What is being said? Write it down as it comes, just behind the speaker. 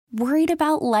Worried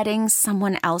about letting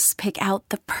someone else pick out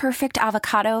the perfect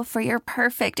avocado for your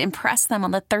perfect impress them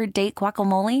on the third date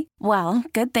guacamole? Well,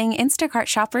 good thing Instacart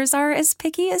shoppers are as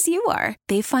picky as you are.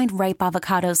 They find ripe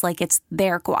avocados like it's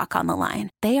their guac on the line.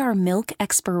 They are milk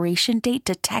expiration date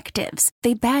detectives.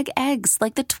 They bag eggs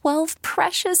like the 12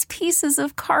 precious pieces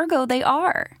of cargo they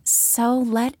are. So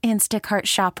let Instacart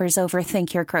shoppers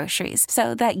overthink your groceries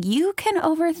so that you can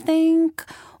overthink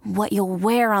what you'll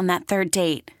wear on that third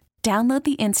date. Download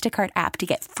the Instacart app to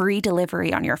get free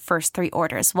delivery on your first 3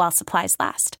 orders while supplies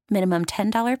last. Minimum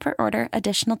 $10 per order.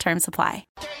 Additional terms apply.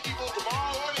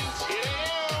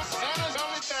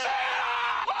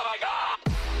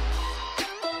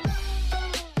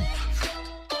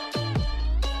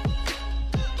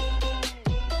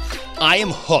 I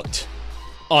am hooked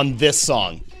on this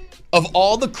song. Of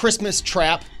all the Christmas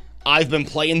trap I've been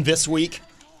playing this week,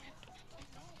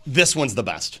 this one's the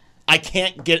best. I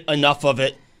can't get enough of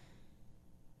it.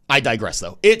 I digress,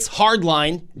 though. It's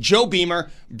Hardline, Joe Beamer,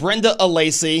 Brenda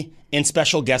Alesi, and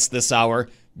special guest this hour,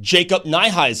 Jacob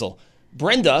Neuheisel.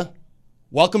 Brenda,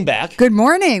 welcome back. Good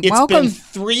morning. Welcome.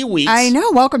 It's been 3 weeks. I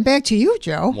know. Welcome back to you,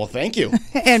 Joe. Well, thank you.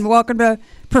 And welcome to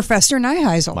Professor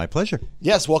Neuheisel. My pleasure.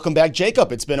 Yes, welcome back,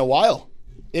 Jacob. It's been a while.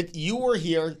 You were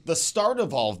here, the start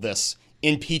of all of this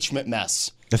impeachment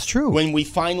mess. That's true. When we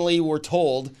finally were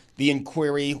told the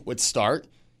inquiry would start,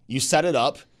 you set it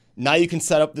up. Now you can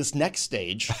set up this next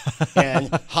stage,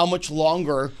 and how much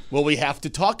longer will we have to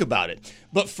talk about it?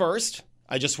 But first,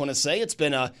 I just want to say it's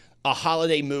been a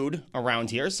holiday mood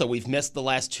around here, so we've missed the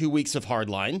last 2 weeks of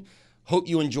Hardline. Hope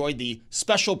you enjoyed the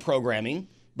special programming,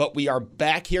 but we are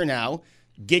back here now,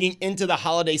 getting into the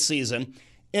holiday season.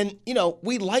 And, you know,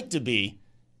 we like to be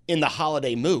in the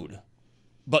holiday mood,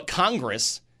 but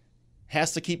Congress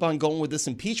has to keep on going with this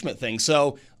impeachment thing.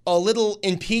 So a little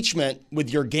impeachment with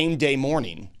your game day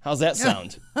morning. How's that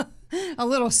sound? A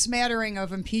little smattering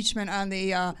of impeachment on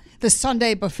the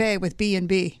Sunday buffet with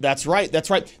B&B. That's right. That's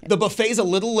right. The buffet's a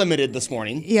little limited this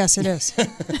morning. Yes, it is.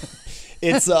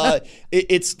 It's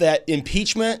that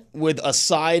impeachment with a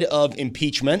side of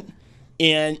impeachment.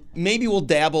 And maybe we'll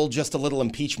dabble just a little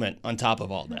impeachment on top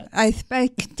of all that. I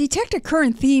detect a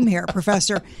current theme here,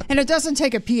 Professor, and it doesn't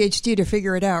take a PhD to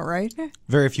figure it out, right?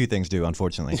 Very few things do,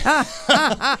 unfortunately.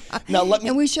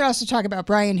 And we should also talk about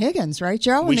Brian Higgins, right,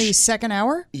 Joe, in the second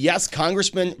hour? Yes,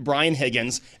 Congressman Brian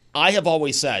Higgins. I have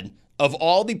always said, of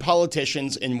all the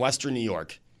politicians in Western New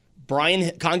York,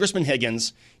 Congressman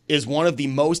Higgins is one of the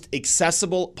most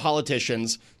accessible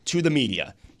politicians to the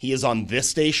media. He is on this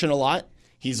station a lot.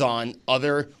 He's on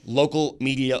other local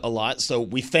media a lot, so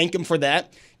we thank him for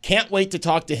that. Can't wait to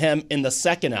talk to him in the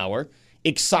second hour.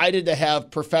 Excited to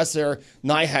have Professor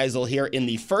Neuheisel here in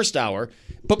the first hour.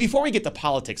 But before we get to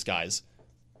politics, guys,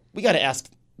 we got to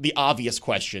ask the obvious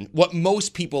question, what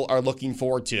most people are looking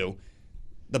forward to,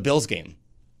 the Bills game.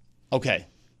 Okay,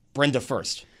 Brenda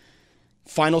first.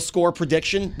 Final score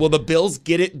prediction, will the Bills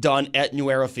get it done at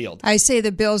New Era Field? I say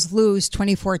the Bills lose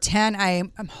 24-10.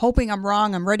 I'm hoping I'm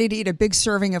wrong. I'm ready to eat a big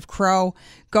serving of crow.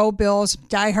 Go Bills,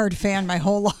 diehard fan my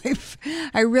whole life.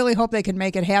 I really hope they can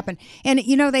make it happen. And,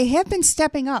 you know, they have been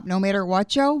stepping up no matter what,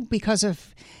 Joe, because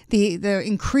of the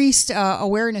increased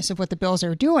awareness of what the Bills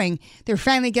are doing. They're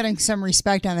finally getting some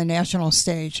respect on the national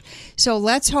stage. So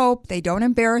let's hope they don't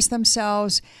embarrass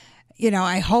themselves. You know,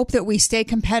 I hope that we stay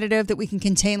competitive, that we can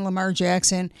contain Lamar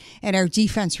Jackson, and our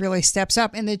defense really steps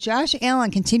up, and that Josh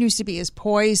Allen continues to be as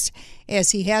poised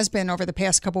as he has been over the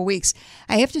past couple weeks.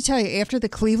 I have to tell you, after the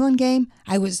Cleveland game,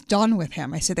 I was done with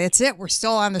him. I said, that's it. We're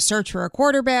still on the search for a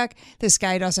quarterback. This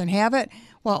guy doesn't have it.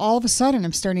 Well, all of a sudden,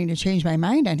 I'm starting to change my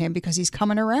mind on him because he's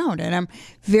coming around. And I'm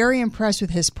very impressed with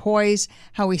his poise,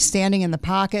 how he's standing in the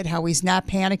pocket, how he's not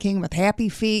panicking with happy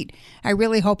feet. I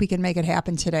really hope he can make it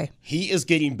happen today. He is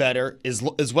getting better as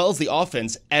well as the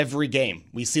offense every game.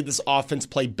 We see this offense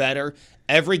play better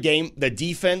every game. The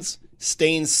defense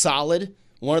staying solid.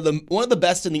 One of the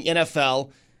best in the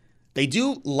NFL. They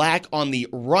do lack on the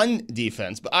run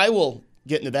defense, but I will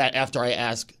get into that after I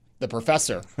ask the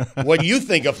professor. What do you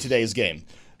think of today's game?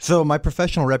 So my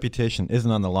professional reputation isn't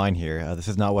on the line here. This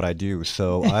is not what I do.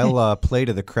 So I'll play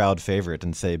to the crowd favorite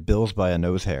and say Bills by a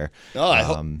nose hair. Oh,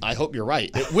 I hope you're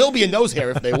right. It will be a nose hair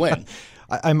if they win.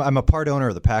 I'm a part owner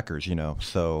of the Packers, you know,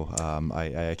 so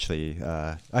I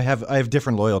have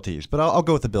different loyalties, but I'll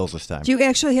go with the Bills this time. Do you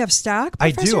actually have stock,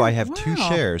 Professor? I do. I have 2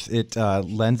 shares. It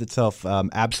lends itself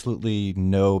absolutely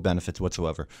no benefits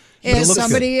whatsoever. Is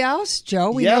somebody else,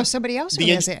 Joe? We know somebody else who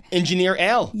has it. Engineer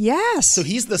Al. Yes. So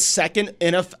he's the second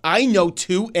NFL. I know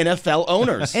 2 NFL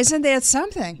owners. Isn't that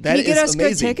something? That Can you get us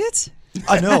amazing. good tickets?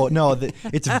 No,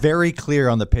 it's very clear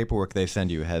on the paperwork they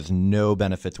send you. It has no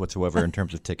benefits whatsoever in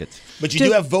terms of tickets. But you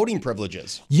do have voting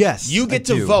privileges. Yes, you get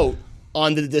to vote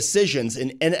on the decisions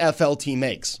an NFL team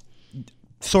makes.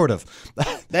 Sort of.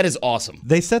 That is awesome.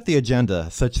 They set the agenda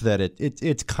such that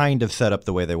it's kind of set up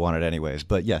the way they want it anyways.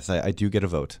 But yes, I do get a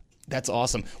vote. That's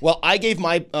awesome. Well, I gave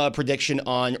my prediction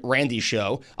on Randy's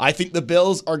show. I think the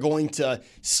Bills are going to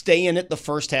stay in it the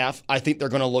first half. I think they're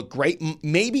going to look great,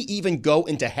 maybe even go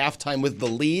into halftime with the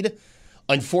lead.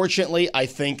 Unfortunately, I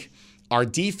think our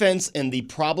defense and the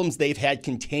problems they've had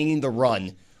containing the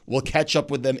run will catch up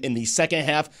with them in the second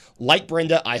half. Like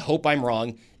Brenda, I hope I'm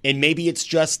wrong. And maybe it's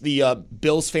just the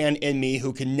Bills fan in me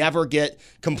who can never get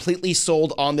completely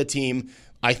sold on the team.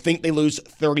 I think they lose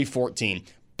 30-14.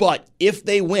 But if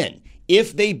they win,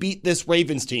 if they beat this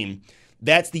Ravens team,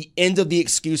 that's the end of the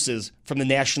excuses from the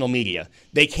national media.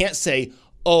 They can't say,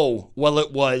 oh, well,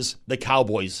 it was the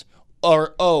Cowboys,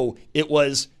 or oh, it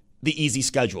was the easy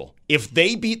schedule. If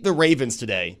they beat the Ravens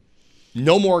today,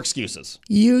 no more excuses.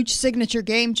 Huge signature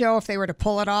game, Joe, if they were to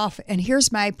pull it off. And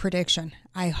here's my prediction.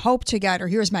 I hope to God, or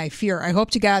here's my fear. I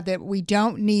hope to God that we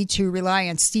don't need to rely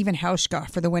on Stephen Hauschka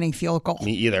for the winning field goal.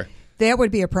 Me either. That would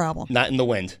be a problem. Not in the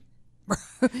wind.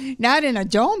 Not in a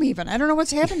dome even. I don't know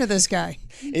what's happened to this guy.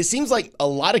 It seems like a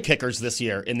lot of kickers this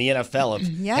year in the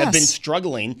NFL have been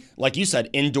struggling, like you said,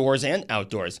 indoors and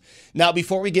outdoors. Now,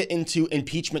 before we get into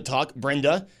impeachment talk,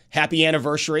 Brenda, happy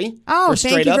anniversary. Oh,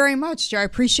 thank you very much, Joe. I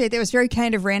appreciate that. It was very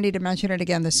kind of Randy to mention it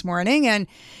again this morning. And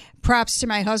props to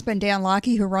my husband, Dan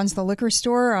Lockey, who runs the liquor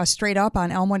store Straight Up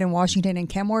on Elmwood in Washington and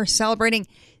Kenmore, celebrating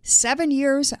 7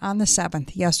 years on the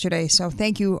 7th yesterday. So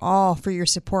thank you all for your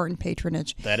support and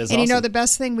patronage. That is awesome. And you know, the awesome.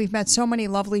 best thing, we've met so many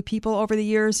lovely people over the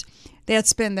years.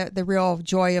 That's been the real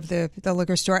joy of the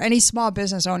liquor store. Any small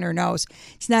business owner knows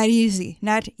it's not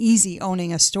easy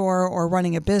owning a store or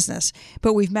running a business,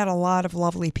 but we've met a lot of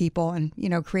lovely people and, you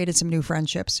know, created some new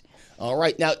friendships. All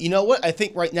right. Now, you know what? I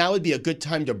think right now would be a good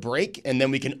time to break, and then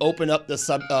we can open up the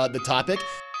topic.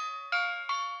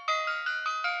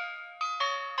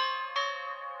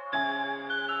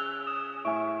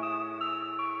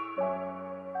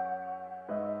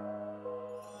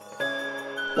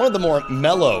 One of the more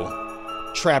mellow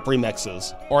trap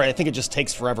remixes, or I think it just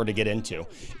takes forever to get into.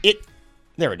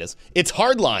 There it is. It's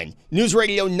Hardline. News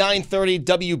Radio 930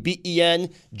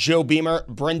 WBEN, Joe Beamer,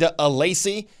 Brenda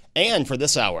Alacey, and for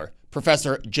this hour,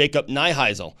 Professor Jacob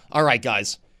Neuheisel. All right,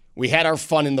 guys, we had our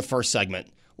fun in the first segment.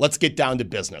 Let's get down to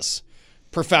business.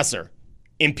 Professor,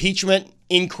 impeachment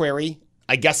inquiry,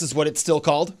 I guess is what it's still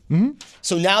called. Mm-hmm.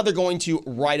 So now they're going to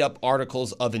write up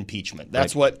articles of impeachment.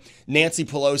 That's what Nancy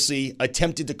Pelosi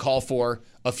attempted to call for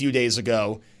a few days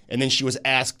ago, and then she was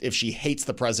asked if she hates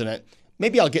the president.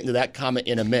 Maybe I'll get into that comment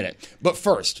in a minute. But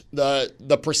first,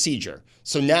 the procedure.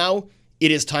 So now it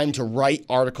is time to write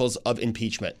articles of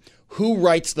impeachment. Who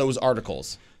writes those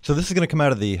articles? So this is going to come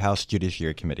out of the House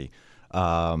Judiciary Committee.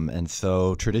 And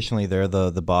so traditionally they're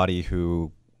the body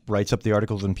who writes up the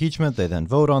articles of impeachment. They then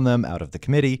vote on them out of the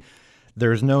committee.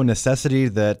 There's no necessity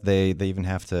that they even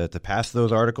have to pass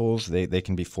those articles. They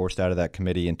can be forced out of that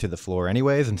committee into the floor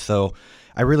anyways. And so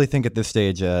I really think at this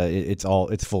stage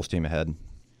it's full steam ahead.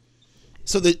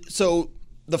 So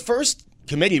the first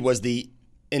committee was the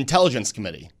Intelligence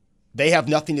Committee. They have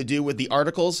nothing to do with the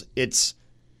articles. It's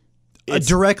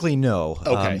directly no.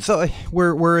 Okay. So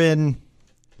we're in.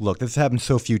 Look, this has happened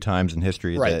so few times in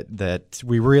history that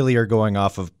we really are going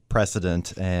off of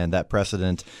precedent, and that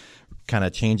precedent kind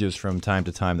of changes from time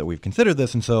to time that we've considered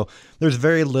this. And so there's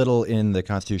very little in the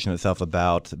Constitution itself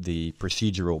about the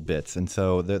procedural bits. And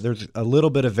so there's a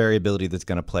little bit of variability that's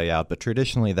going to play out. But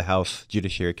traditionally, the House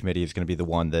Judiciary Committee is going to be the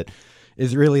one that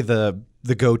is really the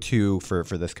go-to for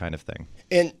this kind of thing.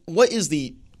 And what is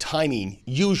the timing,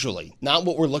 usually, not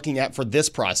what we're looking at for this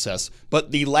process,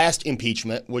 but the last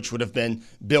impeachment, which would have been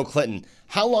Bill Clinton?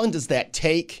 How long does that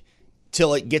take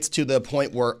till it gets to the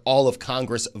point where all of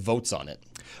Congress votes on it?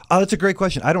 That's a great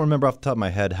question. I don't remember off the top of my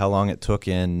head how long it took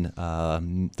in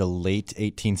the late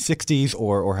 1860s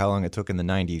or how long it took in the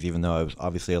 90s, even though I was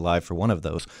obviously alive for one of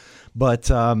those. But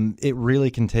it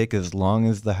really can take as long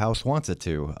as the House wants it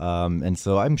to. And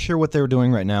so I'm sure what they're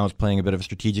doing right now is playing a bit of a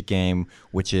strategic game,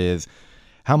 which is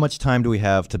how much time do we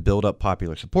have to build up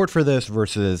popular support for this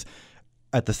versus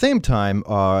at the same time,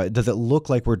 does it look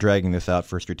like we're dragging this out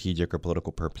for strategic or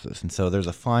political purposes? And so there's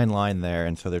a fine line there.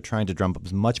 And so they're trying to drum up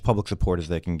as much public support as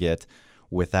they can get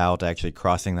without actually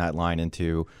crossing that line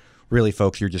into really,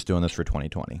 folks, you're just doing this for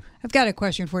 2020. I've got a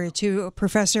question for you, too,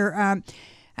 Professor.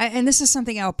 And this is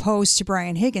something I'll pose to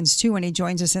Brian Higgins, too, when he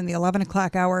joins us in the 11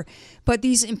 o'clock hour. But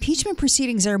these impeachment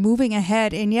proceedings are moving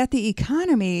ahead, and yet the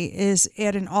economy is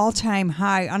at an all-time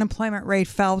high. Unemployment rate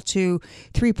fell to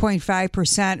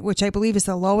 3.5%, which I believe is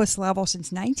the lowest level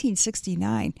since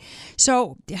 1969.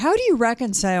 So how do you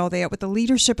reconcile that with the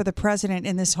leadership of the president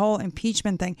in this whole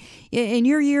impeachment thing? In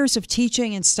your years of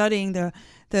teaching and studying the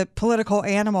political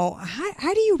animal,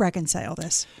 how do you reconcile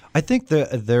this? I think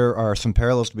there are some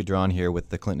parallels to be drawn here with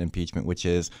the Clinton impeachment, which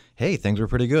is, hey, things were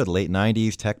pretty good. Late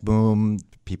 90s, tech boom,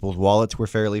 people's wallets were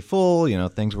fairly full,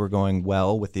 things were going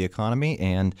well with the economy,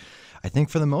 and I think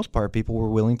for the most part, people were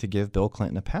willing to give Bill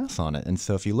Clinton a pass on it. And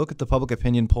so if you look at the public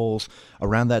opinion polls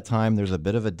around that time, there's a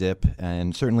bit of a dip,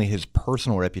 and certainly his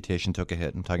personal reputation took a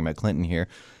hit. I'm talking about Clinton here.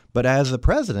 But as a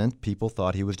president, people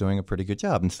thought he was doing a pretty good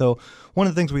job. And so one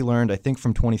of the things we learned, I think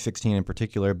from 2016 in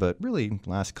particular, but really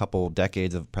last couple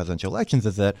decades of presidential elections,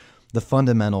 is that the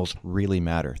fundamentals really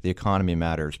matter. The economy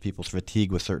matters. People's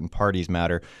fatigue with certain parties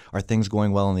matter. Are things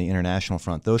going well on the international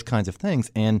front? Those kinds of things.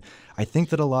 And I think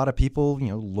that a lot of people,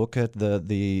 look at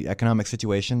the economic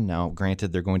situation. Now,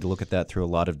 granted, they're going to look at that through a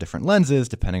lot of different lenses,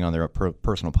 depending on their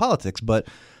personal politics. But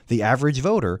the average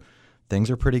voter, things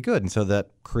are pretty good. And so that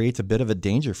creates a bit of a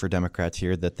danger for Democrats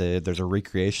here that there's a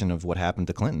recreation of what happened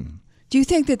to Clinton. Do you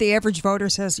think that the average voter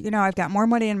says, I've got more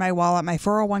money in my wallet, my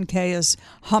 401k is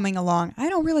humming along, I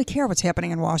don't really care what's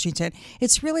happening in Washington?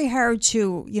 It's really hard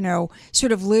to,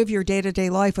 sort of live your day-to-day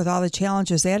life with all the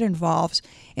challenges that involves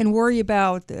and worry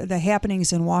about the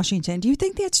happenings in Washington. Do you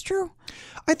think that's true?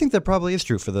 I think that probably is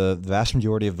true for the vast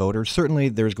majority of voters. Certainly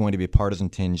there's going to be a partisan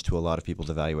tinge to a lot of people's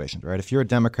evaluations, right? If you're a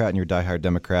Democrat and you're a diehard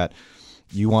Democrat,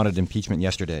 you wanted impeachment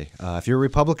yesterday. If you're a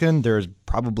Republican, there's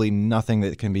probably nothing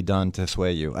that can be done to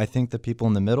sway you. I think the people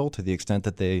in the middle, to the extent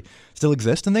that they still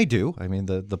exist, and they do. I mean,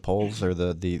 the polls or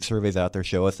the surveys out there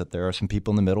show us that there are some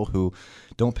people in the middle who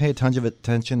don't pay a ton of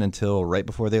attention until right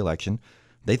before the election.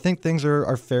 They think things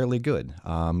are fairly good.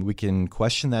 We can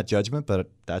question that judgment, but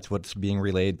that's what's being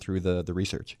relayed through the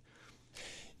research.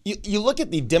 You look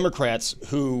at the Democrats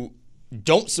who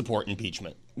don't support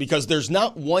impeachment, because there's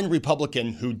not one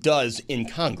Republican who does in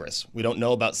Congress. We don't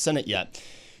know about Senate yet.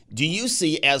 Do you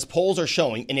see, as polls are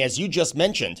showing, and as you just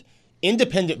mentioned,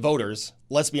 independent voters,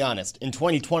 let's be honest, in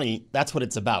 2020, that's what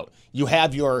it's about. You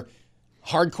have your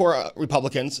hardcore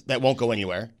Republicans that won't go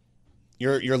anywhere,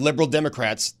 your liberal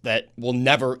Democrats that will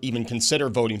never even consider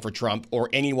voting for Trump or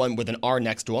anyone with an R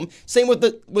next to them. Same with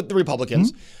the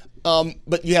Republicans. Mm-hmm.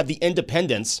 But you have the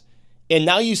independents. And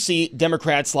now you see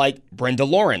Democrats like Brenda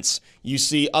Lawrence. You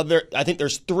see I think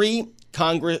there's 3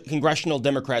 congressional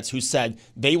Democrats who said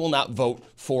they will not vote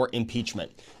for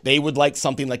impeachment. They would like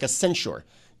something like a censure.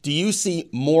 Do you see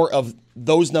more of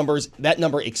those numbers, that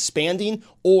number expanding?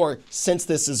 Or since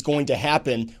this is going to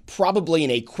happen probably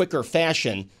in a quicker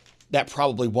fashion, that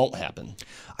probably won't happen?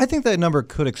 I think that number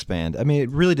could expand. I mean, it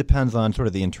really depends on sort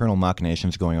of the internal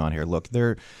machinations going on here. Look,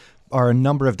 there are a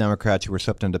number of Democrats who were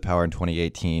swept into power in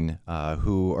 2018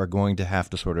 who are going to have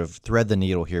to sort of thread the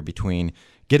needle here between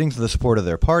getting to the support of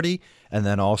their party and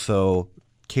then also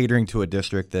catering to a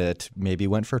district that maybe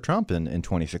went for Trump in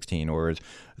 2016 or is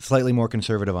slightly more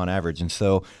conservative on average. And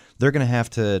so they're going to have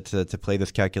to play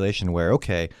this calculation where,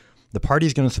 okay, the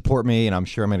party's going to support me and I'm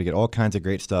sure I'm going to get all kinds of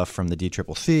great stuff from the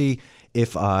DCCC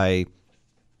if I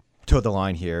toe the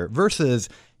line here versus,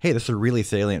 hey, this is a really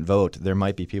salient vote. There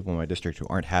might be people in my district who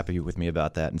aren't happy with me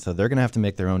about that. And so they're going to have to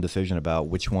make their own decision about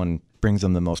which one brings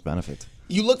them the most benefit.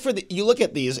 You look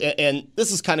at these, and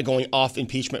this is kind of going off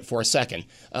impeachment for a second.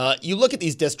 You look at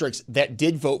these districts that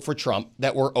did vote for Trump,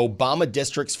 that were Obama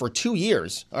districts for 2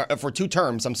 years, or for 2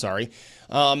 terms, I'm sorry.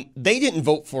 They didn't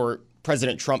vote for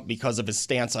President Trump because of his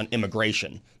stance on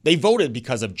immigration. They voted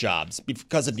because of jobs,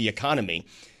 because of the economy.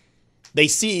 They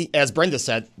see, as Brenda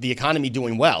said, the economy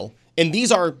doing well. And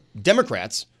these are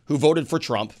Democrats who voted for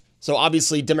Trump. So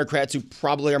obviously Democrats who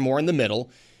probably are more in the middle.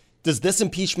 Does this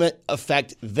impeachment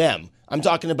affect them? I'm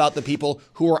talking about the people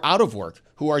who are out of work,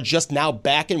 who are just now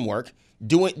back in work,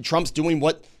 Trump's doing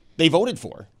what they voted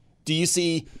for. Do you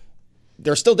see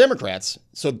they're still Democrats,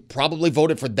 so probably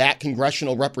voted for that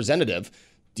congressional representative.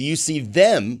 Do you see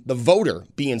them, the voter,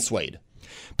 being swayed?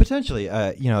 Potentially.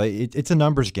 It's a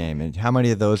numbers game. And how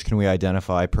many of those can we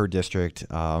identify per district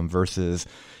versus,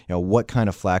 what kind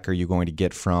of flack are you going to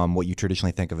get from what you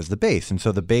traditionally think of as the base? And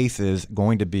so the base is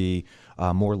going to be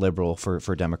more liberal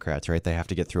for Democrats, right? They have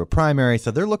to get through a primary.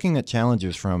 So they're looking at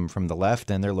challenges from the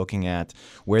left, and they're looking at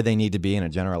where they need to be in a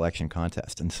general election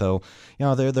contest. And so,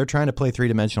 they're trying to play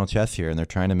three-dimensional chess here, and they're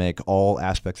trying to make all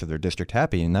aspects of their district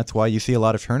happy. And that's why you see a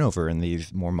lot of turnover in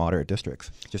these more moderate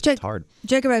districts. It's hard.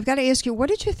 Jacob, I've got to ask you, what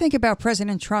did you think about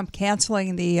President Trump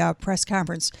canceling the press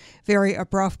conference very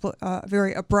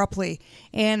abruptly,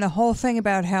 and the whole thing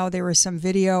about how there was some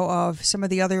video of some of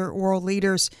the other world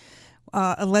leaders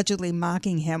allegedly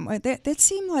mocking him? That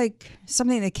seemed like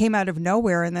something that came out of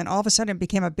nowhere, and then all of a sudden it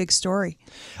became a big story.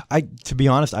 To be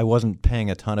honest, I wasn't paying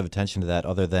a ton of attention to that,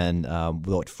 other than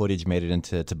what footage made it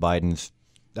into Biden's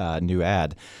new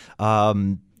ad.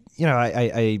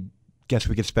 I guess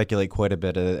we could speculate quite a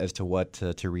bit as to what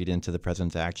to read into the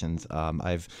president's actions.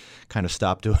 I've kind of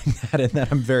stopped doing that, and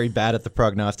that I'm very bad at the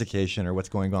prognostication or what's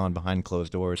going on behind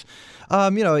closed doors.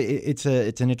 It's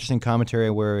an interesting commentary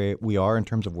where we are in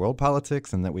terms of world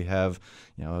politics, and that we have,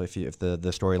 if the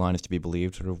storyline is to be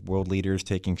believed, sort of world leaders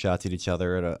taking shots at each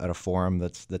other at a forum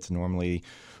that's normally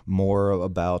more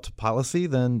about policy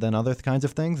than other kinds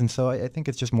of things. And so I think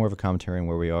it's just more of a commentary on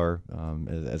where we are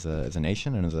as a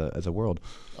nation and as a world.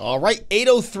 All right,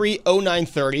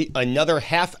 803-0930, another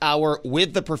half hour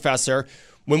with the professor.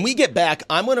 When we get back,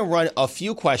 I'm going to run a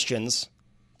few questions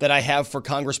that I have for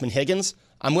Congressman Higgins.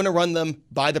 I'm going to run them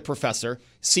by the professor,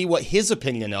 see what his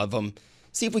opinion of them,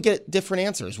 see if we get different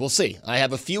answers. We'll see. I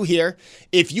have a few here.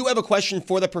 If you have a question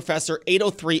for the professor,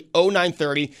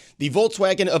 803-0930. The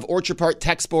Volkswagen of Orchard Park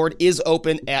text board is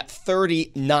open at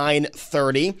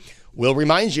 3930. We'll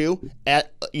remind you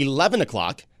at 11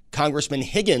 o'clock, Congressman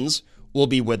Higgins will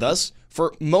be with us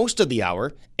for most of the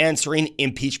hour answering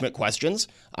impeachment questions.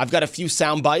 I've got a few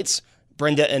sound bites.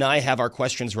 Brenda and I have our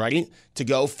questions ready to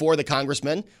go for the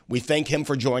congressman. We thank him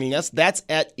for joining us. That's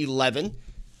at 11.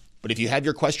 But if you have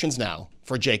your questions now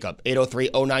for Jacob,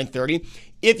 803-0930.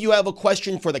 If you have a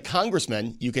question for the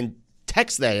congressman, you can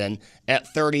text that in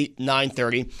at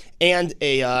 3930. And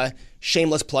a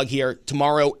shameless plug here,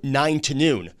 tomorrow 9 to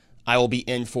noon, I will be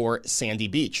in for Sandy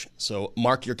Beach. So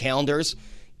mark your calendars,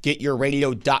 get your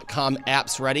radio.com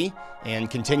apps ready, and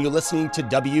continue listening to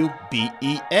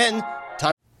WBEN.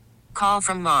 Call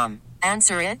from mom.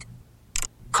 Answer it.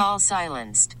 Call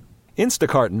silenced.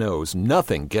 Instacart knows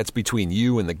nothing gets between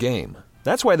you and the game.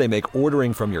 That's why they make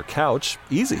ordering from your couch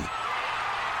easy.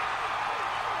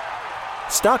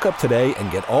 Stock up today and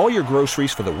get all your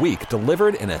groceries for the week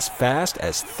delivered in as fast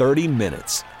as 30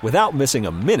 minutes without missing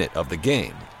a minute of the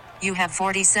game. You have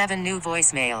 47 new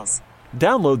voicemails.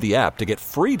 Download the app to get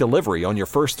free delivery on your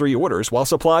first 3 orders while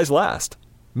supplies last.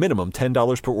 Minimum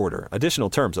 $10 per order.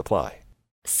 Additional terms apply.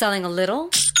 Selling a little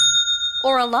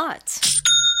or a lot?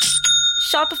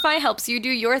 Shopify helps you do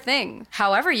your thing,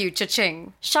 however you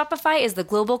cha-ching. Shopify is the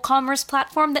global commerce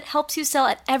platform that helps you sell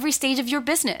at every stage of your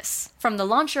business. From the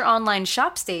launch your online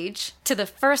shop stage, to the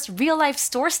first real-life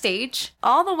store stage,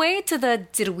 all the way to the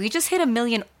did we just hit 1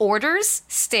 million orders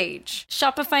stage.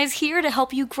 Shopify's here to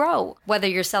help you grow. Whether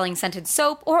you're selling scented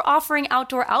soap or offering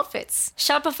outdoor outfits,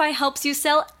 Shopify helps you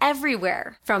sell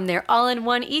everywhere. From their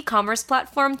all-in-one e-commerce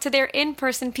platform to their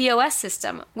in-person POS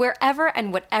system, wherever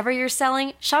and whatever you're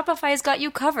selling, Shopify's got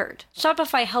you covered.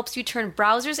 Shopify helps you turn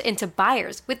browsers into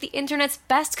buyers with the internet's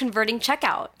best converting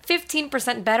checkout.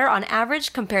 15% better on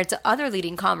average compared to other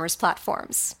leading commerce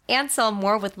platforms. And sell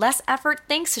more with less effort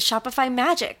thanks to Shopify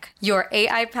Magic, your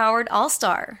AI-powered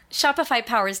all-star. Shopify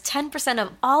powers 10%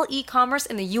 of all e-commerce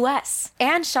in the U.S.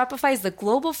 And Shopify is the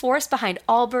global force behind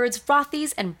Allbirds,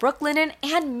 Rothy's, and Brooklinen,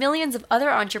 and millions of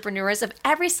other entrepreneurs of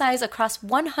every size across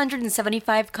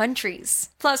 175 countries.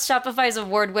 Plus, Shopify's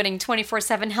award-winning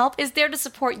 24/7 help is there to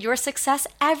support your success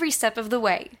every step of the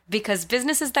way. Because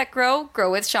businesses that grow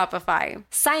with Shopify.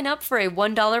 Sign up for a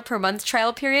 $1 per month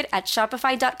trial period at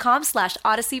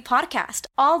shopify.com/Odyssey Podcast,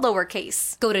 all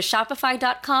lowercase. Go to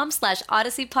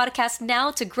shopify.com/Odyssey Podcast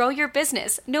now to grow your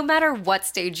business, no matter what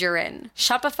stage you're in.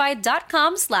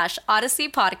 Shopify.com/Odyssey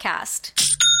Podcast.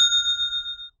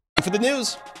 For the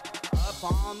news. Up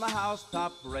on the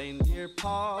housetop, reindeer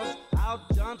paws. Out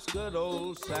jumps good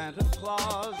old Santa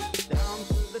Claus. Down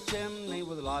through the chimney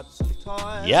with lots of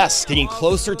toys. Yes, getting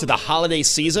closer to the holiday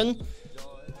season.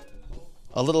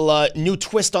 A little new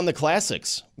twist on the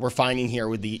classics we're finding here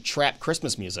with the trap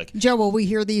Christmas music. Joe, will we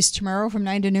hear these tomorrow from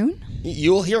 9 to noon?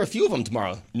 You'll hear a few of them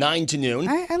tomorrow, 9 to noon.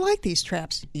 I like these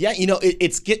traps. Yeah,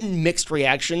 it's getting mixed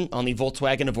reaction on the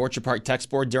Volkswagen of Orchard Park text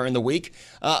board during the week.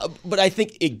 But I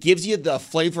think it gives you the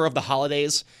flavor of the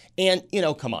holidays. And,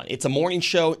 come on, it's a morning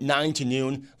show, 9 to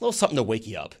noon, a little something to wake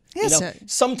you up. Yes,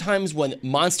 sometimes when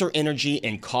Monster Energy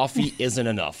and coffee isn't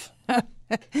enough.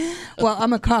 Well,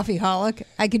 I'm a coffeeholic.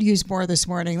 I could use more this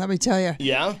morning, let me tell you.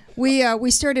 Yeah?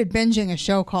 We started binging a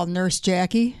show called Nurse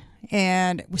Jackie,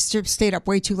 and we stayed up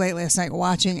way too late last night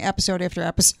watching episode after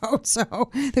episode.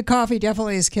 So the coffee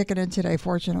definitely is kicking in today,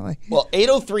 fortunately. Well,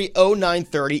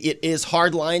 803-0930, it is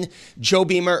Hardline. Joe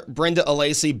Beamer, Brenda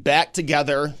Alesi back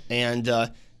together, and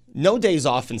no days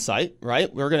off in sight,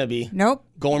 right? We're going to be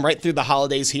going right through the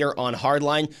holidays here on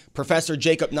Hardline. Professor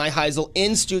Jacob Neiheisel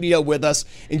in studio with us.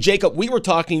 And Jacob, we were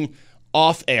talking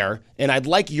off air, and I'd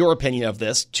like your opinion of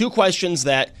this. Two questions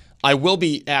that I will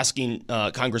be asking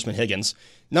Congressman Higgins.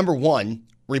 Number one,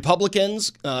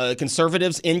 Republicans,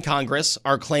 conservatives in Congress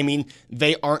are claiming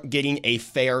they aren't getting a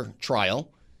fair trial.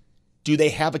 Do they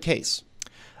have a case?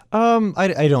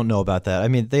 I don't know about that. I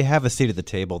mean, they have a seat at the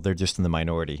table. They're just in the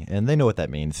minority, and they know what that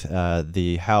means.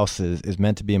 The House is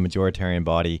meant to be a majoritarian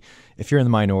body. If you're in the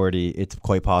minority, it's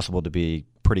quite possible to be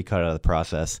pretty cut out of the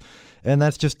process. And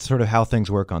that's just sort of how things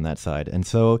work on that side. And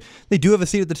so they do have a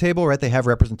seat at the table, right? They have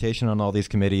representation on all these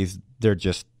committees. They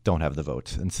just don't have the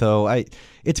votes. And so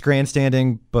it's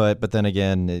grandstanding, but then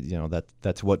again,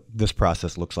 that's what this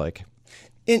process looks like.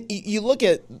 And you look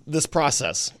at this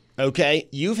process, okay?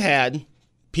 You've had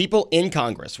people in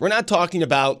Congress. We're not talking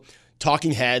about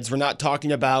talking heads. We're not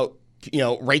talking about,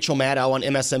 Rachel Maddow on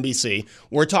MSNBC.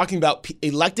 We're talking about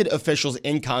elected officials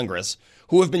in Congress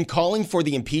who have been calling for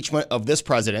the impeachment of this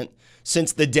president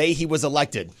since the day he was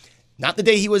elected. Not the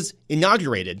day he was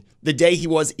inaugurated, the day he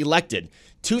was elected.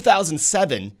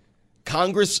 2007,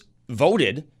 Congress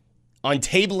voted on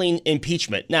tabling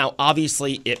impeachment. Now,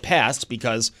 obviously, it passed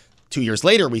because 2 years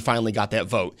later, we finally got that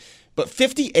vote. But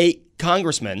 58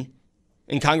 congressmen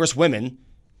and congresswomen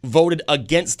voted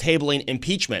against tabling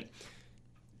impeachment.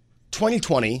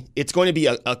 2020, it's going to be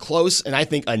a close and I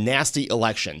think a nasty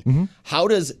election. Mm-hmm. How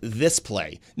does this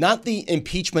play? Not the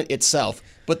impeachment itself,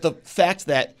 but the fact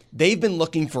that they've been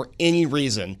looking for any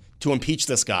reason to impeach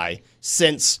this guy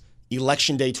since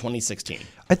Election Day 2016.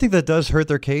 I think that does hurt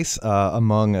their case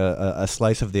among a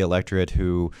slice of the electorate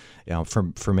who,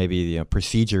 for maybe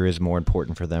procedure is more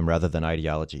important for them rather than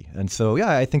ideology. And so, yeah,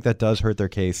 I think that does hurt their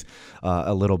case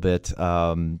a little bit.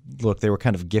 Look, they were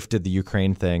kind of gifted the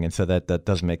Ukraine thing, and so that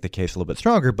does make the case a little bit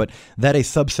stronger. But that a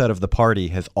subset of the party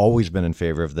has always been in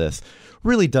favor of this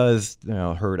really does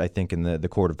hurt, I think, in the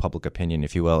court of public opinion,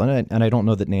 if you will. And I don't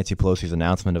know that Nancy Pelosi's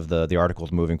announcement of the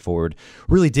articles moving forward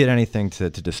really did anything to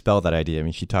dispel that idea. I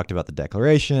mean, she talked about the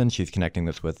Declaration. She's connecting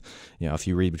this with, if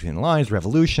you read between the lines,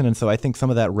 revolution. And so I think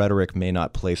some of that rhetoric may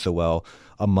not play so well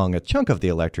among a chunk of the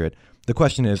electorate. The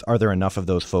question is, are there enough of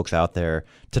those folks out there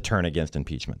to turn against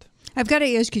impeachment? I've got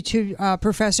to ask you too,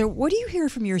 Professor, what do you hear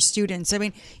from your students? I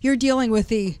mean, you're dealing with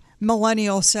the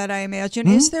millennial set, I imagine.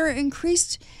 Mm-hmm. Is there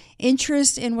increased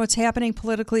interest in what's happening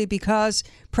politically because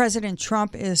President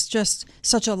Trump is just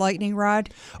such a lightning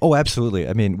rod? Oh, absolutely.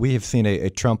 I mean, we have seen a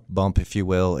Trump bump, if you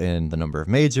will, in the number of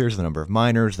majors, the number of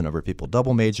minors, the number of people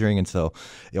double majoring. And so,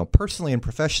 personally and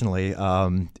professionally,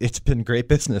 it's been great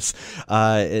business.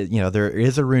 There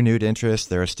is a renewed interest.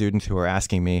 There are students who are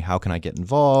asking me, how can I get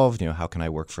involved? How can I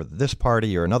work for this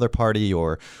party or another party,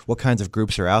 or what kinds of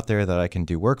groups are out there that I can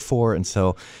do work for? And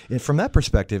so from that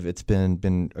perspective, it's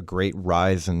been a great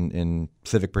rise in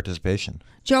civic participation.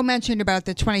 Joe mentioned about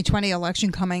the 2020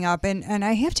 election coming up, and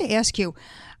I have to ask you,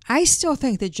 I still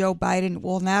think that Joe Biden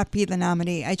will not be the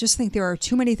nominee. I just think there are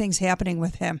too many things happening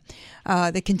with him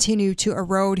that continue to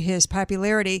erode his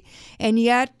popularity, and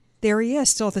yet there he is,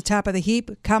 still at the top of the heap.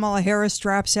 Kamala Harris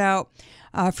drops out.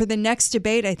 For the next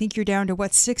debate, I think you're down to,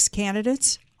 6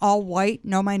 candidates, all white,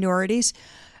 no minorities.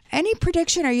 Any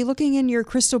prediction? Are you looking in your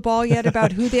crystal ball yet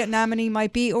about who that nominee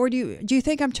might be? Or do you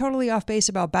think I'm totally off base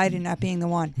about Biden not being the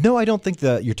one? No, I don't think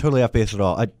that you're totally off base at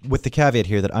all. With the caveat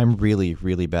here that I'm really,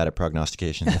 really bad at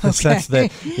prognostication. In the sense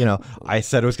that, I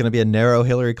said it was going to be a narrow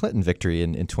Hillary Clinton victory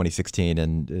in 2016.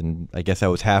 And I guess I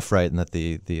was half right in that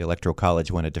the Electoral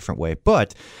College went a different way.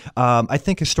 But I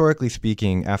think historically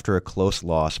speaking, after a close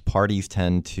loss, parties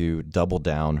tend to double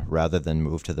down rather than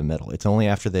move to the middle. It's only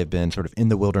after they've been sort of in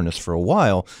the wilderness for a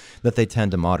while that they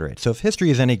tend to moderate. So if history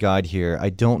is any guide here,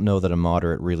 I don't know that a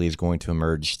moderate really is going to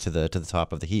emerge to the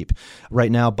top of the heap.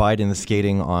 Right now, Biden is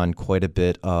skating on quite a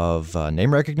bit of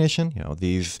name recognition.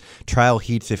 These trial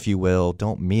heats, if you will,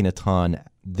 don't mean a ton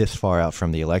this far out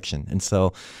from the election. And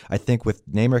so I think with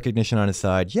name recognition on his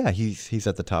side, yeah, he's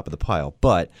at the top of the pile.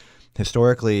 But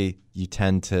historically, you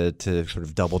tend to sort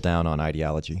of double down on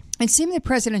ideology. It seemed that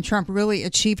President Trump really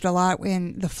achieved a lot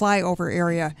in the flyover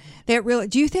area.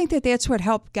 Do you think that that's what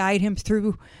helped guide him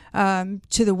through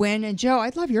to the win? And Joe,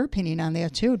 I'd love your opinion on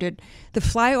that too. Did the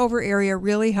flyover area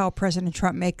really help President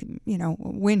Trump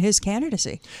win his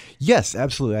candidacy? Yes,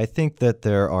 absolutely. I think that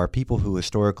there are people who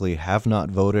historically have not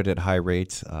voted at high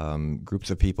rates, groups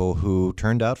of people who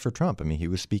turned out for Trump. I mean, he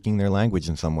was speaking their language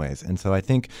in some ways. And so I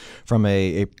think from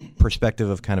a perspective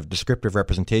of kind of descriptive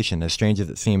representation, as strange as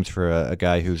it seems for a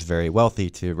guy who's very wealthy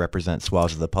to represent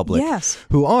swaths of the public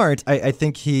who aren't, I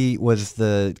think he was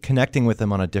connecting with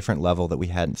them on a different level that we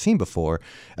hadn't seen before.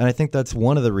 And I think that's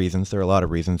one of the reasons, there are a lot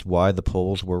of reasons, why the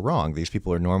polls were wrong. These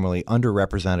people are normally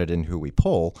underrepresented in who we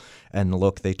poll, and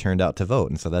look, they turned out to vote.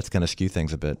 And so that's going to skew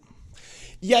things a bit.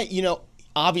 Yeah,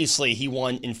 obviously he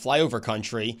won in flyover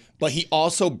country, but he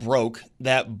also broke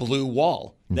that blue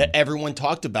wall that everyone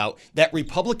talked about, that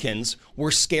Republicans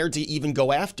were scared to even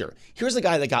go after. Here's a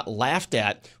guy that got laughed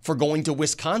at for going to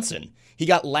Wisconsin. He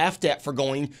got laughed at for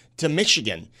going to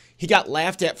Michigan. He got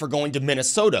laughed at for going to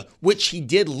Minnesota, which he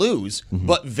did lose,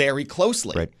 but very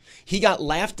closely. Right. He got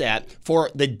laughed at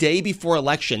for the day before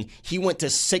election. He went to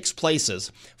 6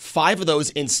 places, 5 of those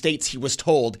in states he was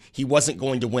told he wasn't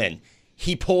going to win.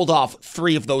 He pulled off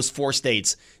 3 of those 4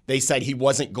 states they said he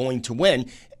wasn't going to win.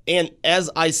 And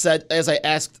as I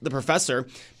asked the professor,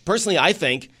 personally, I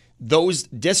think those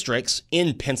districts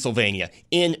in Pennsylvania,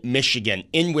 in Michigan,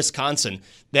 in Wisconsin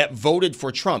that voted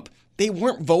for Trump, they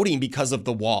weren't voting because of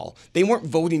the wall. They weren't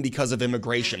voting because of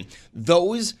immigration.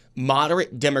 Those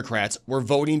moderate Democrats were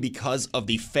voting because of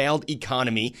the failed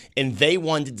economy, and they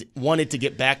wanted to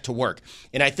get back to work.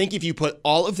 And I think if you put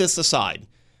all of this aside,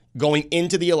 going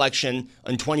into the election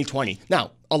in 2020.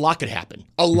 Now, a lot could happen.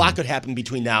 A lot could happen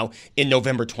between now and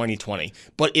November 2020.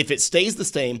 But if it stays the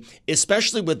same,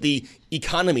 especially with the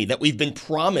economy that we've been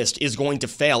promised is going to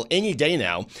fail any day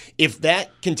now, if that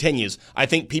continues, I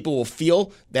think people will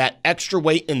feel that extra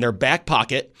weight in their back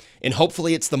pocket, and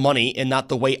hopefully it's the money and not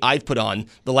the weight I've put on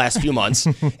the last few months,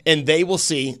 and they will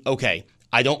see, okay,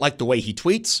 I don't like the way he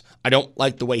tweets. I don't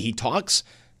like the way he talks.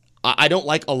 I don't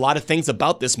like a lot of things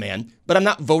about this man, but I'm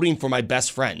not voting for my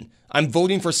best friend. I'm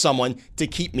voting for someone to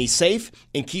keep me safe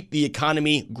and keep the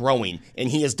economy growing, and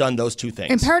he has done those 2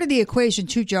 things. And part of the equation,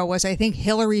 too, Joe, was, I think,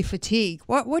 Hillary fatigue.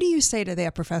 What do you say to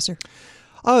that, Professor?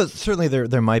 Certainly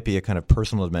there might be a kind of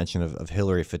personal dimension of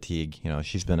Hillary fatigue.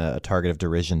 She's been a target of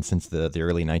derision since the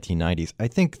early 1990s. I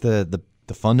think the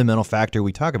fundamental factor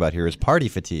we talk about here is party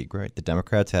fatigue, right? The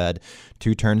Democrats had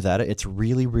 2 turns at it. It's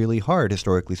really, really hard,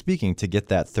 historically speaking, to get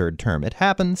that 3rd term. It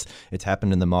happens. It's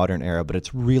happened in the modern era, but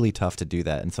it's really tough to do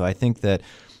that. And so I think that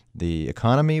the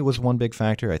economy was one big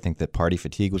factor. I think that party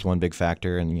fatigue was one big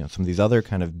factor, and some of these other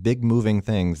kind of big moving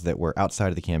things that were outside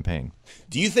of the campaign.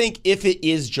 Do you think if it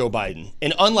is Joe Biden,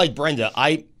 and unlike Brenda,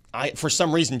 I for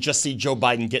some reason just see Joe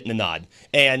Biden getting a nod,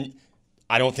 and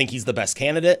I don't think he's the best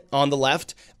candidate on the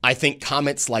left. I think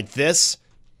comments like this,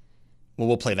 well,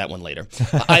 we'll play that one later.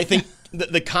 I think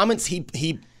the comments he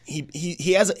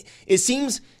has, it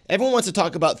seems everyone wants to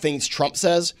talk about things Trump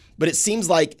says, but it seems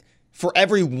like for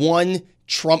every one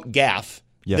Trump gaffe,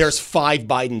 there's 5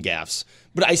 Biden gaffes.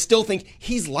 But I still think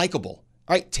he's likable.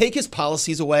 All right, take his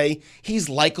policies away. He's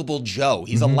likable Joe.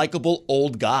 He's a likable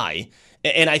old guy.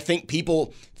 And I think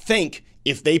people think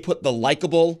if they put the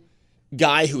likable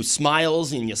guy who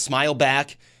smiles and you smile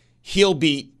back, he'll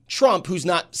beat Trump, who's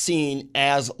not seen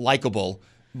as likable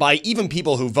by even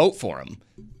people who vote for him.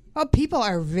 Well, people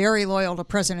are very loyal to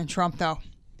President Trump, though.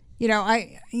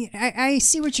 I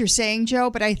see what you're saying, Joe,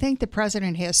 but I think the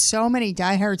president has so many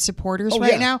diehard supporters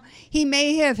now. He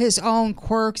may have his own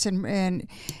quirks and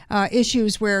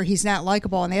issues where he's not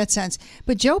likable in that sense.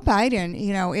 But Joe Biden,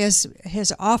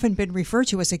 has often been referred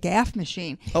to as a gaffe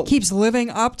machine, keeps living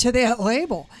up to that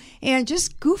label. And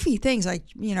just goofy things like,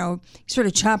 sort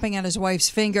of chomping on his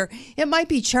wife's finger. It might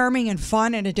be charming and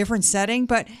fun in a different setting,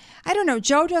 but I don't know.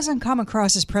 Joe doesn't come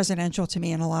across as presidential to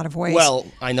me in a lot of ways. Well,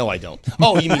 I know I don't.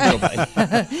 Oh, you mean Joe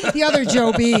Biden. The other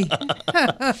Joe B.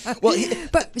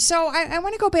 But so I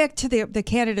want to go back to the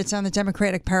candidates on the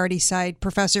Democratic Party side,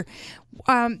 Professor.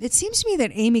 It seems to me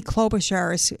that Amy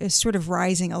Klobuchar is sort of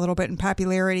rising a little bit in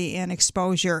popularity and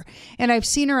exposure. And I've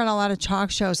seen her on a lot of talk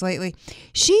shows lately.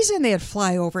 She's in that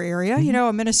flyover area,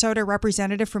 a Minnesota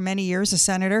representative for many years, a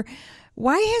senator.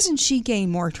 Why hasn't she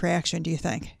gained more traction, do you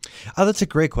think? Oh, that's a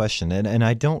great question. And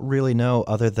I don't really know,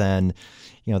 other than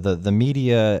the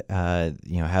media,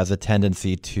 has a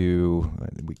tendency to,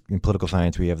 in political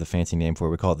science, we have the fancy name for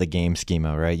it. We call it the game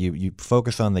schema, right? You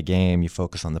focus on the game, you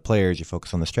focus on the players, you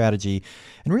focus on the strategy,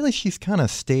 and really she's kind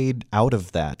of stayed out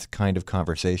of that kind of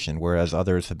conversation, whereas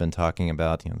others have been talking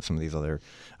about, some of these other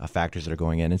factors that are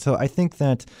going in. And so I think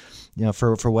that,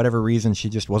 for whatever reason, she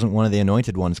just wasn't one of the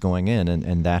anointed ones going in,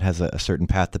 and that has a certain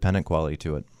path-dependent quality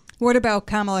to it. What about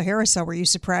Kamala Harris, though? Were you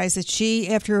surprised that she,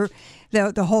 after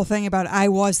the whole thing about I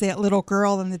was that little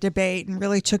girl in the debate and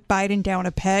really took Biden down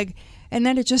a peg, and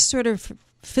then it just sort of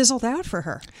fizzled out for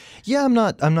her? Yeah, I'm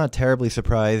not terribly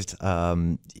surprised.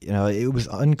 It was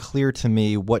unclear to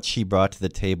me what she brought to the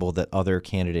table that other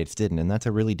candidates didn't, and that's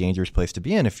a really dangerous place to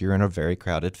be in if you're in a very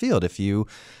crowded field. If you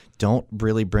don't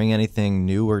really bring anything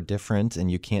new or different and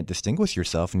you can't distinguish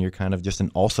yourself and you're kind of just an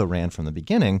also-ran from the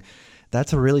beginning,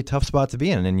 that's a really tough spot to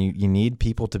be in, and you need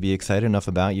people to be excited enough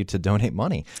about you to donate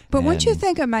money. But wouldn't you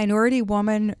think a minority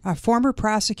woman, a former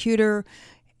prosecutor,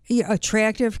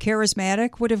 attractive,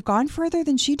 charismatic, would have gone further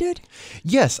than she did?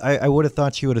 Yes, I would have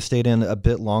thought she would have stayed in a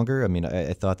bit longer. I mean,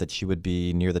 I thought that she would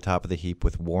be near the top of the heap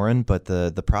with Warren, but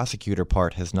the prosecutor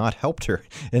part has not helped her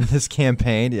in this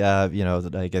campaign.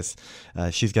 I guess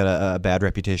she's got a bad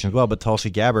reputation as well, but Tulsi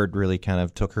Gabbard really kind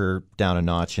of took her down a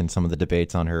notch in some of the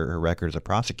debates on her record as a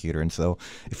prosecutor. And so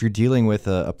if you're dealing with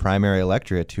a primary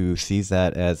electorate who sees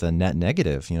that as a net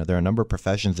negative, there are a number of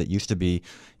professions that used to be,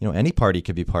 any party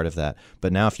could be part of that.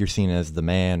 But now if you're seen as the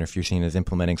man, or if you're seen as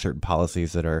implementing certain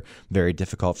policies that are very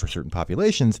difficult for certain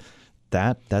populations,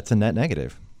 that's a net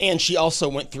negative. And she also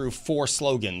went through 4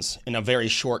 slogans in a very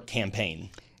short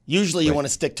campaign. Usually you want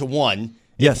to stick to one.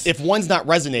 Yes. If one's not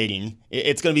resonating,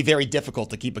 it's going to be very difficult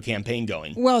to keep a campaign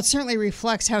going. Well, it certainly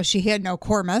reflects how she had no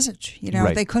core message.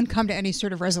 Right. They couldn't come to any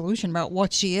sort of resolution about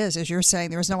what she is. As you're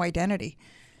saying, there was no identity.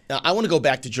 Now, I want to go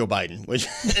back to Joe Biden, which,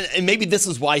 and maybe this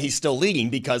is why he's still leading,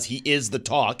 because he is the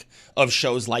talk of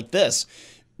shows like this.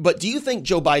 But do you think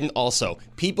Joe Biden also,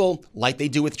 people like they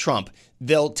do with Trump,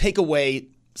 they'll take away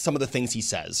some of the things he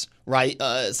says, right?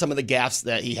 Some of the gaffes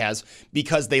that he has,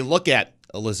 because they look at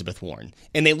Elizabeth Warren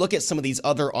and they look at some of these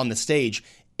other on the stage,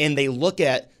 and they look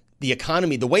at the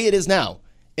economy the way it is now,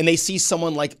 and they see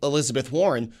someone like Elizabeth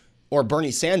Warren or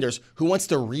Bernie Sanders who wants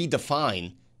to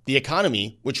redefine the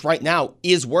economy, which right now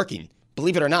is working.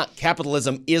 Believe it or not,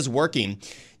 capitalism is working.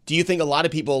 Do you think a lot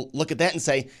of people look at that and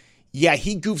say, yeah,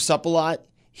 he goofs up a lot.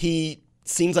 He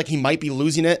seems like he might be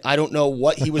losing it. I don't know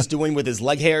what he was doing with his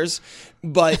leg hairs,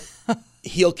 but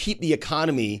he'll keep the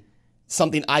economy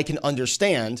something I can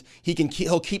understand.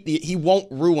 He won't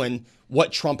ruin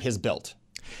what Trump has built.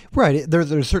 Right.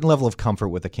 There's a certain level of comfort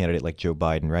with a candidate like Joe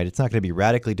Biden, right? It's not going to be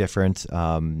radically different.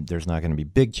 There's not going to be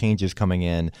big changes coming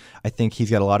in. I think he's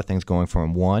got a lot of things going for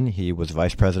him. One, he was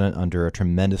vice president under a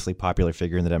tremendously popular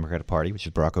figure in the Democratic Party, which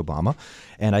is Barack Obama.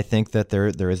 And I think that there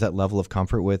is that level of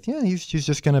comfort with, he's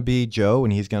just going to be Joe,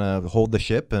 and he's going to hold the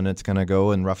ship, and it's going to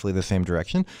go in roughly the same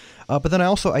direction. But then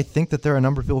I think that there are a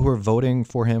number of people who are voting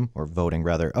for him, or voting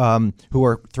rather, who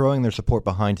are throwing their support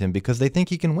behind him because they think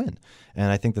he can win. And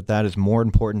I think that is more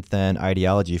important than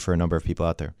ideology for a number of people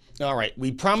out there. All right.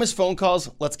 We promised phone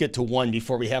calls. Let's get to one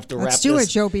before we have to wrap this. Let's do it,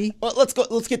 Joe B. Well, let's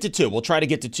get to 2. We'll try to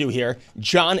get to 2 here.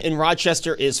 John in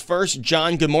Rochester is first.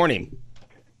 John, good morning.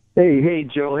 Hey,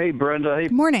 Joe. Hey, Brenda. Hey,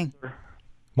 good morning.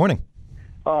 Morning.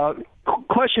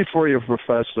 Question for you,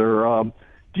 Professor.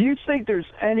 Do you think there's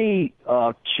any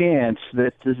chance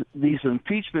that these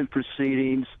impeachment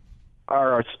proceedings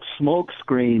are a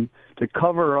smokescreen to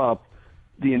cover up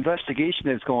the investigation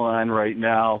that's going on right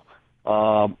now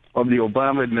of the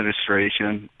Obama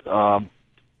administration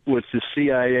with the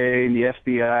CIA and the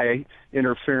FBI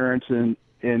interference in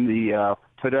the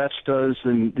Podestas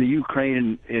and the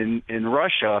Ukraine in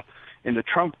Russia in the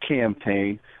Trump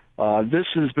campaign? This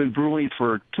has been brewing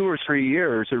for 2 or 3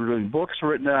 years. There have been books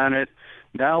written on it.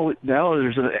 Now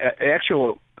there's an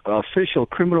actual official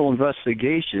criminal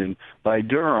investigation by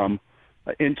Durham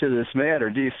into this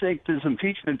matter. Do you think this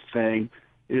impeachment thing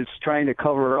is trying to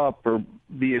cover up or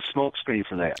be a smokescreen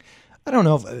for that? I don't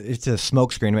know if it's a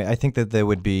smokescreen. I think that they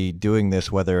would be doing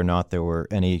this whether or not there were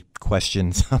any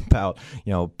questions about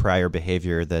prior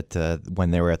behavior that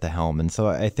when they were at the helm. And so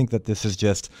I think that this is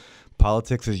just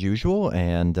politics as usual,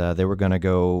 and they were going to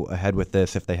go ahead with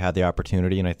this if they had the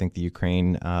opportunity. And I think the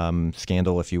Ukraine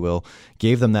scandal, if you will,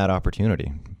 gave them that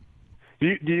opportunity.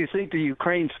 Do you think the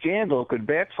Ukraine scandal could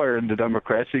backfire on the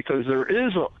Democrats? Because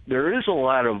there is a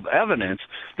lot of evidence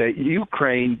that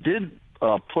Ukraine did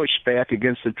push back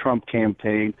against the Trump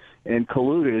campaign and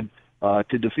colluded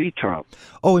to defeat Trump?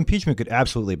 Oh, impeachment could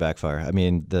absolutely backfire. I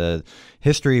mean, the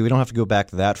history, we don't have to go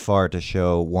back that far to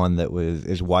show one that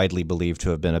is widely believed to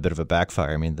have been a bit of a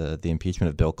backfire. I mean, the impeachment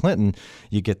of Bill Clinton,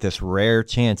 you get this rare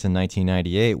chance in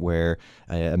 1998 where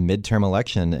a midterm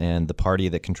election and the party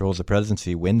that controls the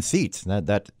presidency wins seats.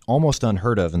 That's almost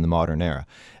unheard of in the modern era.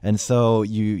 And so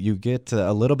you get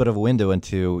a little bit of a window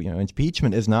into,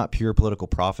 impeachment is not pure political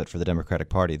profit for the Democratic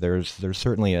Party. There's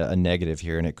certainly a negative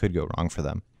here, and it could go wrong for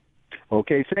them.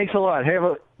 Okay, thanks a lot.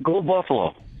 Go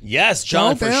Buffalo. Yes,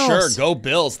 John, Go for Bills. sure. Go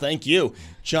Bills. Thank you.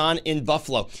 John in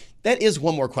Buffalo. That is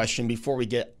one more question before we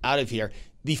get out of here.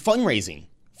 The fundraising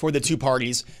for the two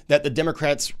parties that the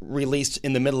Democrats released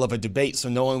in the middle of a debate so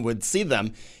no one would see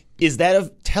them, is that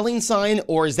a telling sign,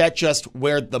 or is that just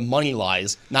where the money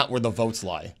lies, not where the votes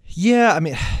lie? Yeah, I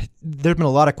mean, there have been a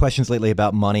lot of questions lately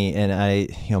about money, and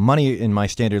money in my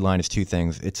standard line is two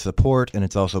things. It's support, and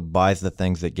it's also buys the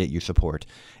things that get you support.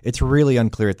 It's really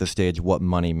unclear at this stage what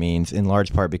money means, in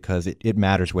large part because it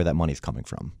matters where that money's coming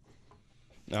from.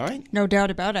 All right. No doubt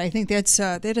about it. I think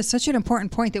that is such an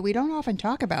important point that we don't often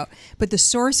talk about. But the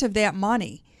source of that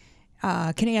money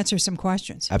can answer some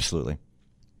questions. Absolutely.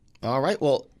 All right.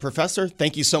 Well, Professor,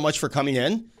 thank you so much for coming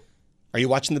in. Are you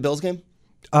watching the Bills game?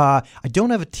 I don't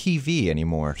have a TV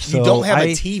anymore. So You don't have a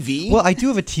TV? Well, I do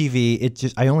have a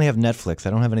TV. I only have Netflix. I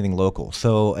don't have anything local.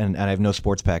 So and I have no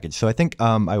sports package. So I think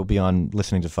I will be on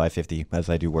listening to 550 as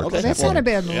I do work. Okay. That's not a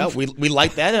bad move. Yeah, we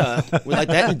like that. We like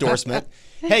that endorsement.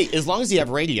 Hey, as long as you have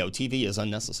radio, TV is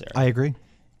unnecessary. I agree.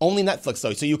 Only Netflix,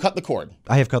 though. So you cut the cord.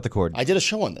 I have cut the cord. I did a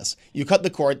show on this. You cut the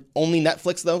cord. Only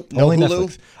Netflix, though? No Only Hulu?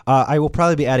 Netflix. I will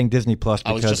probably be adding Disney Plus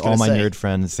I was because just gonna all my say. nerd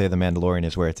friends say The Mandalorian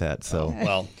is where it's at. So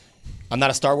Well, I'm not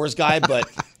a Star Wars guy, but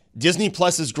Disney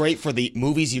Plus is great for the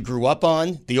movies you grew up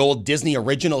on, the old Disney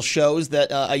original shows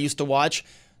that I used to watch.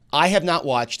 I have not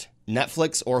watched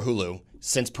Netflix or Hulu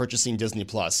since purchasing Disney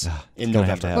Plus in gonna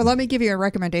have to November. happen. Well, let me give you a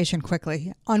recommendation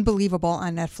quickly. Unbelievable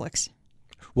on Netflix.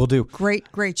 Will do.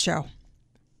 Great show.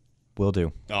 Will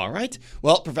do. All right.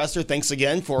 Well, Professor, thanks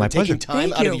again for My taking pleasure. time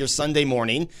Thank out of you. your Sunday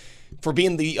morning, for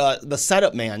being the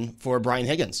setup man for Brian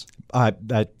Higgins. I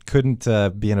couldn't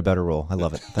be in a better role. I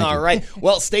love it. Thank All you. right.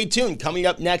 Well, stay tuned. Coming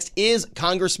up next is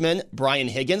Congressman Brian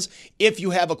Higgins. If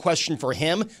you have a question for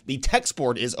him, the text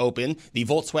board is open. The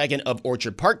Volkswagen of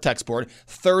Orchard Park text board,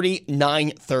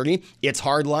 3930. It's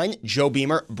Hardline, Joe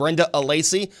Beamer, Brenda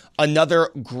Alacey. Another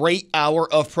great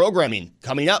hour of programming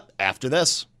coming up after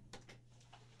this.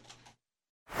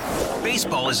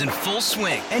 Baseball is in full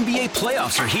swing. NBA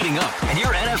playoffs are heating up, and your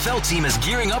NFL team is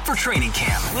gearing up for training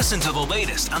camp. Listen to the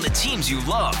latest on the teams you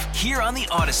love here on the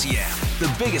Odyssey app.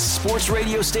 The biggest sports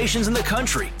radio stations in the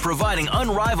country, providing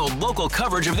unrivaled local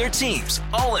coverage of their teams,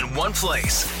 all in one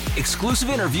place. Exclusive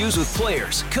interviews with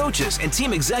players, coaches, and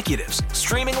team executives,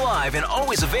 streaming live and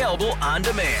always available on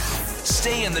demand.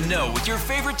 Stay in the know with your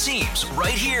favorite teams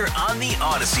right here on the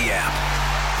Odyssey app.